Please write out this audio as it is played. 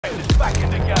back in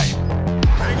the game.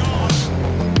 Hang on.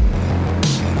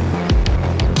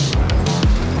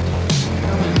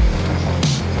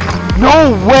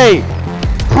 No way!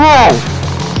 Bro!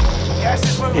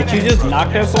 Did you just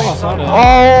knock that ball? I saw that.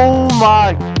 Oh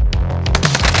my!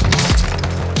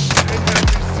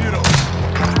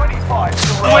 25.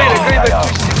 Wait, I agree with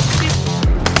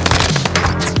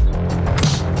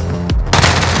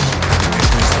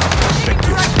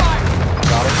 260.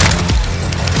 Got it.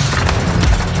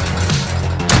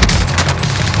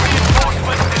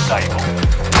 Reinforcement disabled.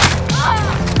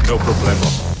 No problemo.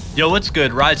 Yo, what's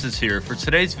good? Ryzahs here. For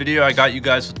today's video, I got you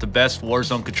guys with the best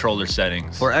Warzone controller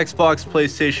settings for Xbox,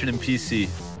 PlayStation, and PC.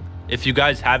 If you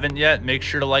guys haven't yet, make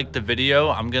sure to like the video.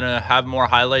 I'm gonna have more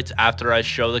highlights after I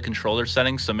show the controller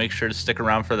settings, so make sure to stick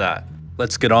around for that.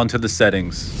 Let's get on to the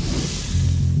settings.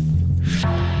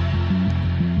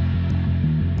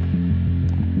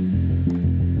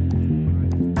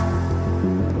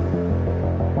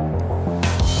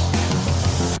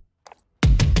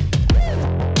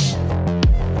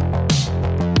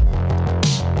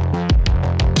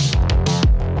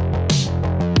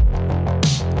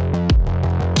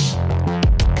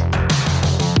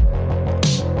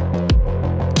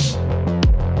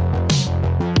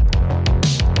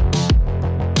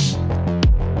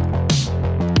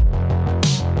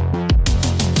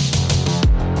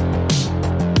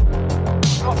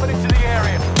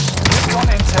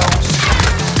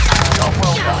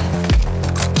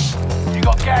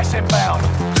 Gas inbound.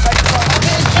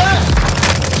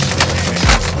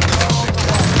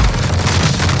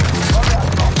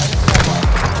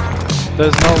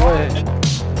 There's no way.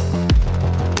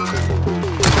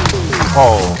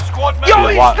 Oh. Squad Yo,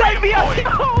 member. he Straight me up.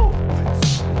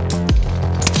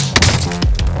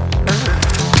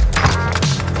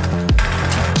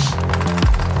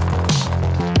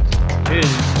 Dude,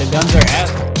 the guns are ass.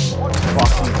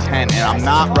 Fucking 10 and I'm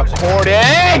not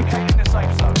recording!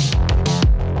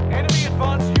 Enemy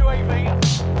advanced UAV.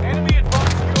 Enemy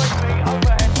advanced UAV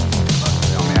overhead.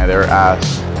 I mean, they're ass.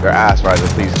 They're ass, right?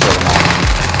 Please kill them all.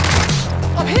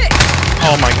 I'm hit!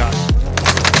 Oh my god.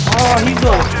 Oh, he's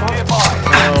a Nearby.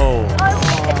 no.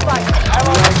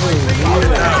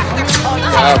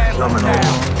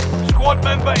 Squad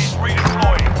member is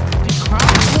redeploying.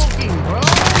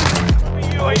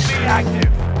 UAV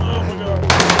active.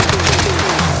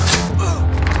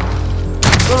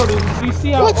 Bro, did you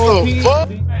see how OP?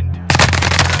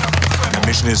 My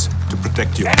mission is to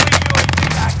protect you. Enemy UAV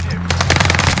active.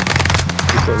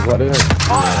 What is it?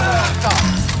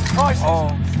 Crisis.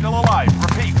 Still alive.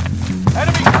 Repeat.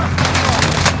 Enemy cruise control.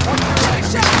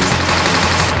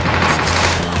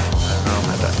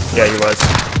 Yeah, he was.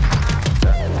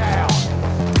 Down.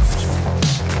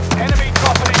 Enemy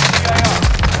dropping into the AO.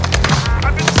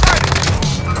 I've been sighted.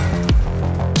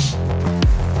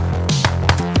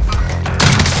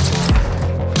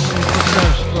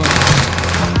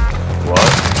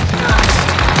 What?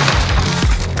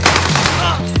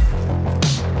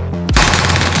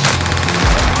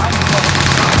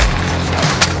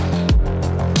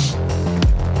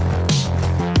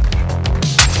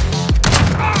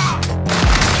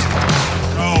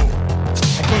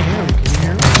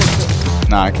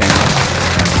 Nah, I can't.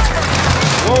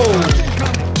 Whoa.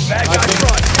 Bad guy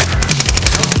front.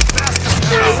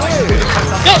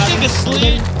 That thing is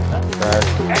sleep.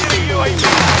 Enemy UAV.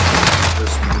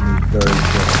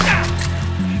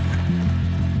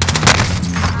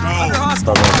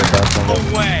 No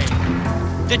way.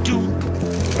 The dude.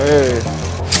 Hey.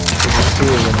 There's two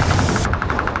of them.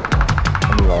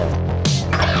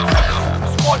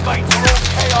 Squad mates are all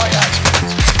KIA.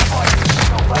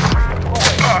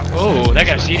 Oh, that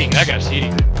guy's cheating. That guy's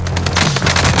cheating.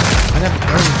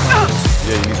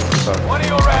 Yeah, you need to start. One of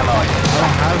your allies. I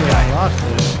don't have it unlocked.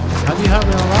 How do you have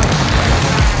it unlocked?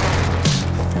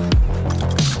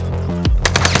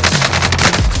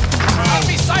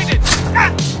 Enemy sighted.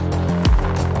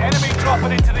 Enemy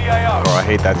dropping into the AO. Bro, I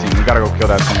hate that team. We gotta go kill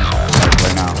that team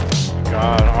right now.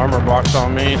 God, armor box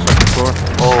on me, second floor.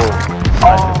 Oh.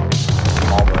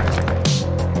 Small break.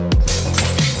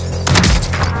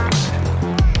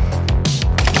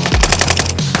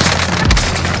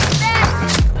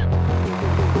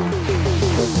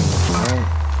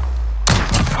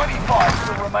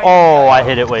 Oh, I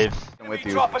hit it, wave. I'm with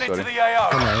you. Dropping into Sorry. the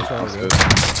AO. That's good.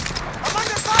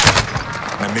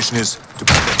 My mission is to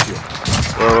protect you.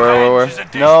 Where?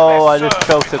 No, I just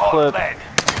choked the clip.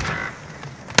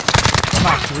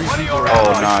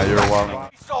 Oh, nah, you're welcome.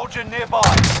 Soldier nearby.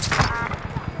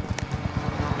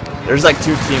 There's like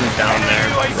two teams down there.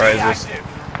 Ryzahs.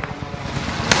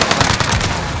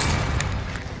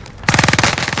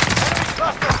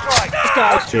 Cluster strike.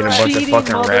 Seen a bunch of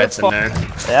fucking rats in there.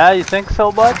 Yeah, you think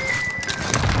so, bud?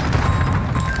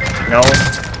 No.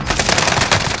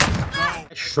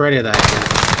 Shredded that kid.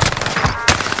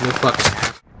 No fucking.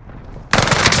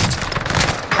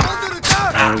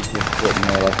 I was just sitting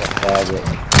there like a faggot.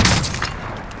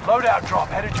 Loadout drop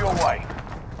headed your way.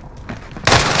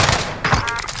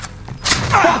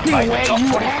 Fucking Mate, way, top you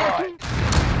 25.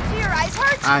 Your eyes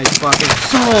hurt. I fucking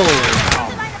sold.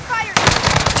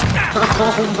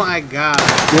 Oh my god.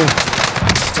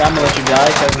 So I'm gonna let you die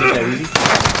because it's that easy.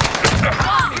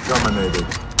 Dominated.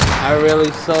 I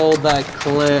really sold that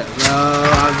clip, bro.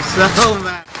 I'm so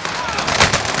mad.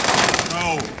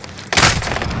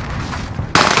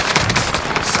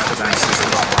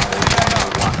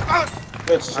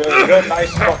 Good shit. Good,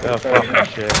 nice fucking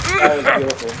shit. That was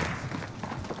beautiful.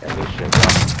 Yeah, good shit, bro.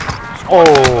 Oh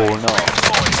no.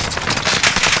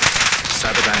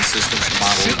 Cyberdyne Systems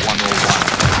Model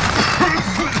 101.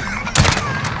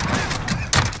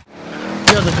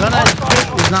 Yo, the gun I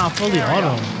picked is not fully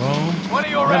auto, bro. One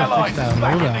of your Gotta allies fix that is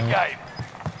back in the loadout. game.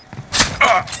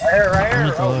 Right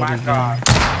here. Oh my god.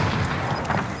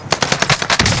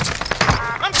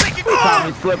 I'm taking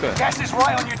Flipping. Gas is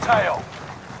right on your tail.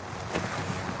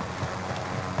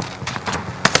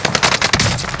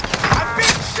 I've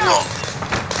been shot.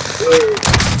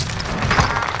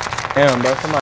 Damn, bro. Come on.